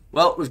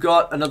 Well, we've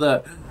got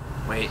another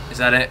Wait, is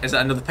that it? Is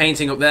that another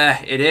painting up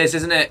there? It is,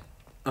 isn't it?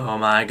 Oh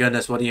my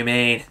goodness, what do you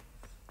mean?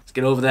 Let's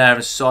get over there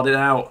and sort it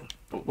out.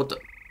 But what the...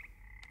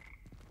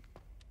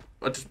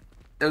 What?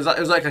 It was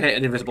like I hit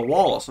an invisible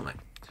wall or something.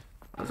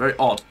 That's very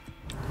odd.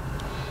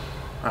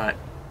 Alright.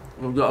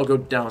 We've got to go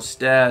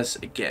downstairs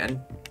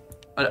again.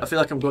 I feel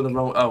like I'm going the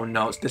wrong... Oh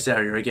no, it's this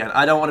area again.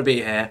 I don't want to be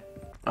here.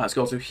 Alright, let's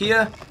go through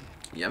here.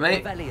 Yeah,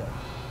 mate.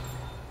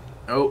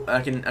 Oh,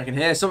 I can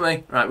hear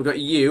something. Right, we've got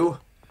you.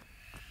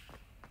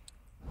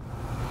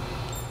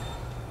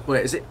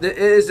 Wait, is it? It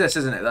is this,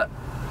 isn't it? That...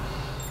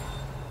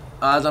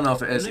 I don't know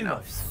if it is. You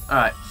know.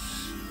 Alright.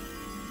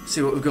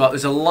 See what we've got.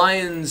 There's a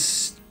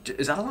lion's...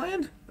 Is that a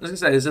lion? I was going to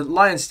say, there's a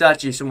lion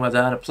statue somewhere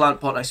there and a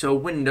plant pot next to a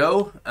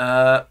window.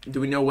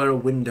 Do we know where a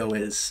window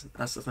is?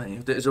 That's the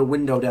thing. There's a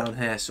window down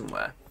here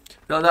somewhere. I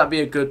feel like that'd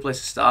be a good place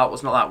to start. Well,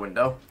 it's not that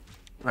window.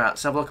 Right,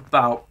 let's have a look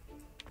about.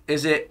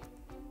 Is it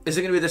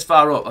going to be this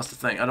far up? That's the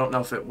thing. I don't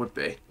know if it would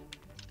be.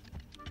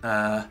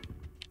 Let's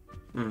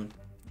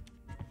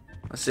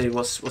see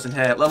what's in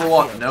here. Level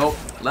 1. Nope.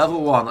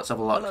 Level 1. Let's have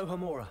a look. Hello,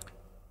 Hamora.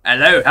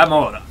 Hello,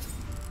 Hamora.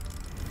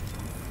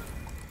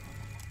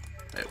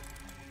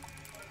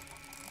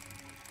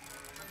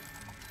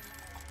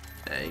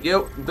 There you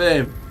go.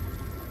 Boom.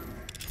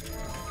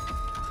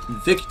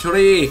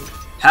 Victory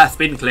hath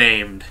been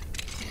claimed.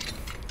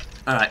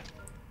 Alright.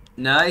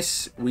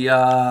 Nice. We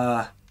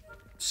are...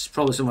 It's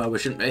probably somewhere we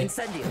shouldn't be. Look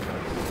at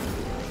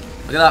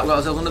that. We've got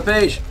ourselves on the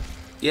page.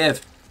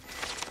 Give.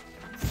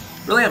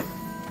 Brilliant.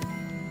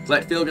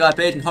 Collect field guide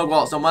page in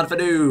Hogwarts. No man for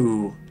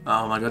do.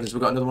 Oh my goodness.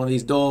 We've got another one of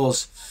these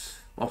doors.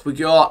 What have we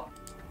got?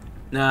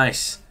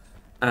 Nice.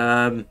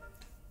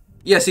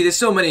 Yeah, see, there's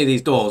so many of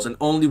these doors, and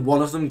only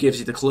one of them gives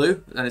you the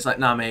clue. And it's like,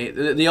 nah, mate,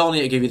 they all need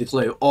to give you the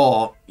clue,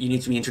 or you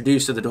need to be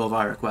introduced to the door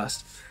via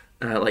request,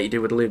 like you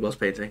do with the Lumos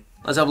painting.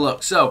 Let's have a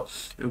look. So,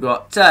 we've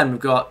got 10,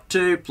 we've got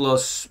 2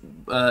 plus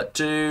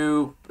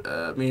 2,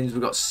 means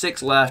we've got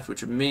 6 left,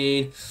 which would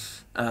mean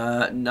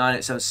 9,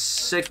 8, 7,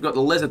 6. We've got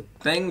the lizard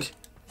thing.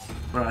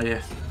 Where are you?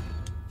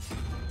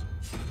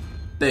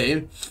 Boom.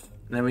 And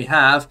then we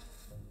have,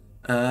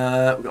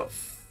 we've got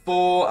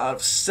 4 out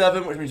of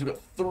 7, which means we've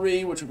got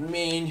 3, which would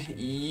mean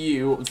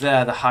you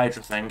there, the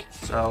Hydra thing.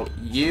 So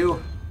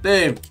you,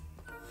 boom,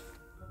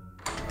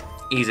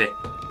 easy.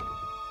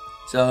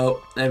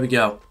 So there we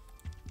go.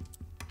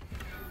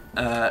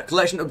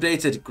 Collection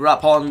updated.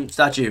 Grapon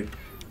statue.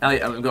 Hell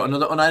yeah, we've got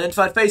another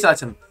unidentified face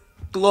item.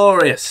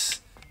 Glorious.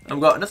 And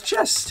we've got another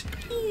chest.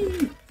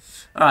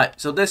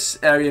 Alright, so this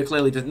area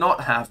clearly does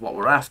not have what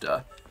we're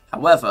after.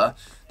 However,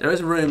 there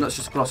is a room that's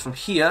just across from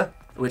here,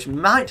 which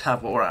might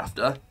have what we're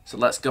after, so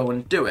let's go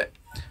and do it.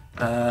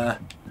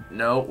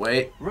 No,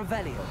 wait.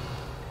 Revelio.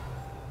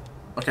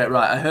 Okay,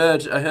 right, I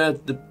heard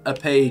a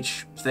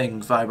page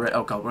thing vibrate.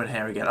 Oh god, we're in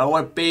here again. I don't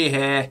want to be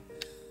here.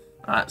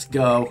 Right, let's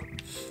go.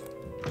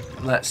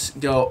 Let's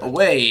go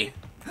away.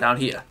 Down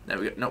here. There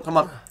we go. No, come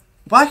on.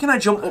 Why can I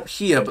jump up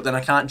here, but then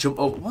I can't jump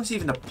over? What's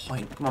even the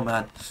point? Come on,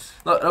 man.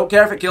 Look, I don't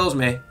care if it kills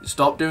me.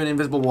 Stop doing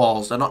invisible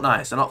walls. They're not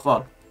nice. They're not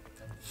fun.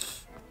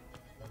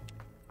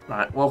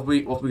 Right, what have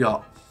we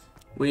got?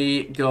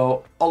 We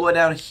go all the way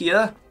down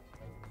here,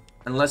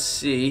 and let's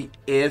see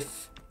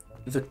if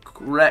the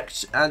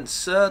correct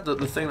answer, the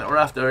thing that we're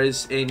after,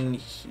 is in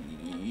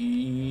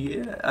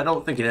here. I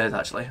don't think it is,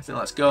 actually. I think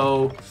let's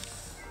go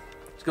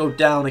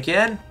down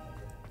again.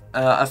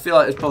 I feel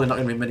like there's probably not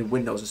going to be many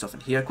windows and stuff in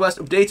here. Quest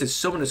updated,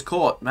 Summoner's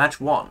Court, match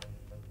 1.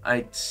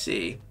 I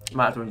see.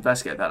 Might have to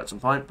investigate that at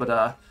some point,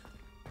 but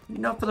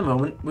not for the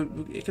moment.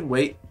 It can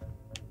wait.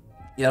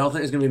 Yeah, I don't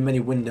think there's going to be many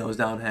windows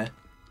down here.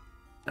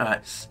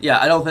 Alright, yeah,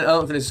 I don't think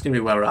this is going to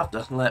be where we're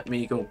after. Let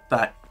me go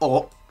back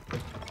up,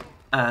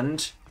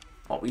 and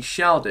what we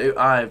shall do,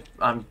 I'm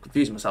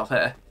confusing myself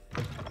here.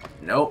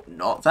 No,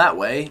 not that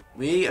way.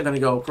 We are going to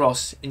go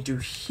across into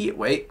here.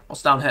 Wait,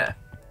 what's down here?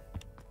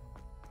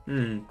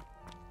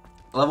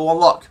 Level 1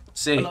 lock. Let's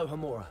see. Hello,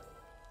 Hamora.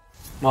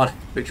 Come on,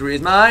 victory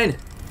is mine.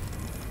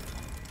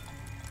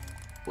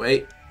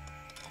 Wait.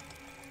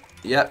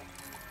 Yep.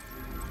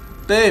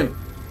 Boom.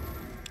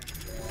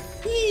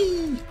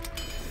 Whee.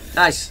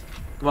 Nice.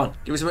 Come on,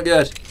 give me something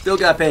good. Field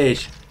guide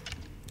page.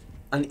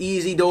 An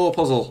easy door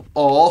puzzle.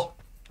 Or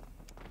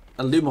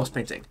a Lumos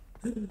painting.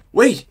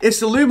 Wait, it's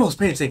the Lumos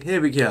painting.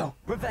 Here we go.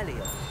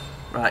 Revelio.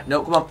 Right,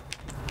 no, come on.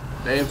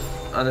 Boom.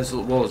 And there's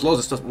loads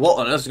of stuff. What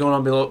on earth is going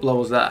on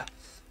below us there?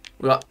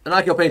 We got an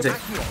Akio painting.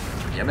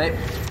 Yeah, mate.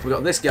 We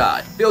got this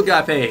guy. Field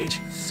guide page.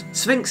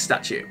 Sphinx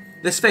statue.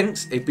 The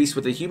Sphinx, a beast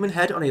with a human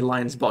head on a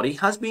lion's body,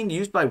 has been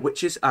used by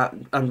witches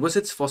and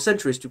wizards for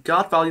centuries to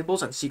guard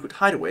valuables and secret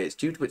hideaways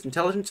due to its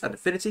intelligence and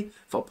affinity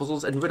for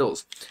puzzles and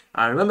riddles.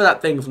 I remember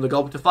that thing from the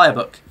Goblet of Fire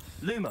book.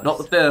 Lumos. Not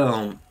the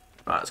film.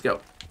 Right, let's go.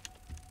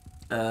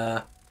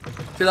 I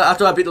feel like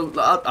after I beat the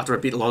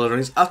Lord of the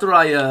Rings, after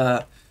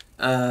I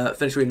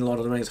finish reading the Lord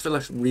of the Rings, I feel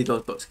like I should read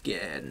those books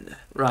again.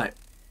 Right.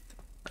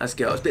 Let's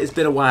go. It's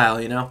been a while,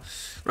 you know.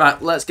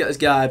 Right, let's get this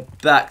guy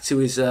back to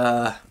his.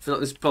 I feel like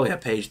there's probably a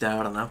page there.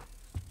 I don't know.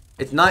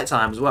 It's night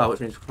time as well, which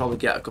means we'll probably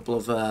get a couple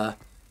of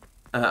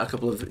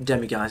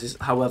demiguises.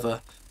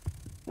 However,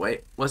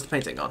 wait, where's the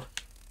painting gone?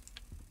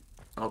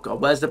 Oh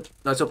god, where's the...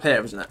 No, it's up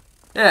here, isn't it?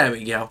 There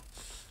we go.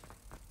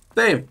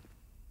 Boom.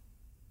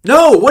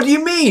 No! What do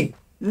you mean?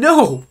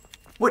 No!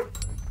 What?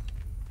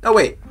 Oh,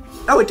 wait.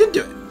 Oh, it did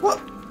do it. What?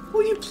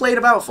 What are you playing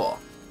about for?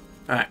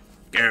 Alright.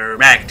 Go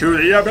back to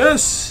the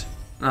abyss!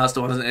 No, that's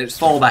the one, isn't it? Just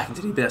fall back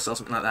into the abyss or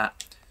something like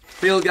that.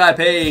 Field guy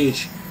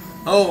page.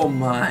 Oh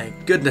my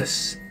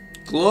goodness.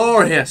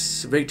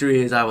 Glorious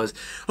victory is ours.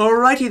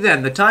 Alrighty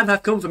then, the time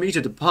hath come for me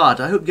to depart.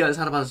 I hope you guys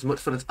had about as much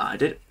fun as I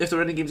did. If there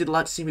are any games you'd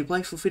like to see me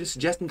play, feel free to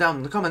suggest them down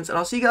in the comments, and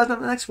I'll see you guys in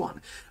the next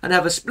one. And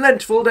have a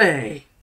splendid day.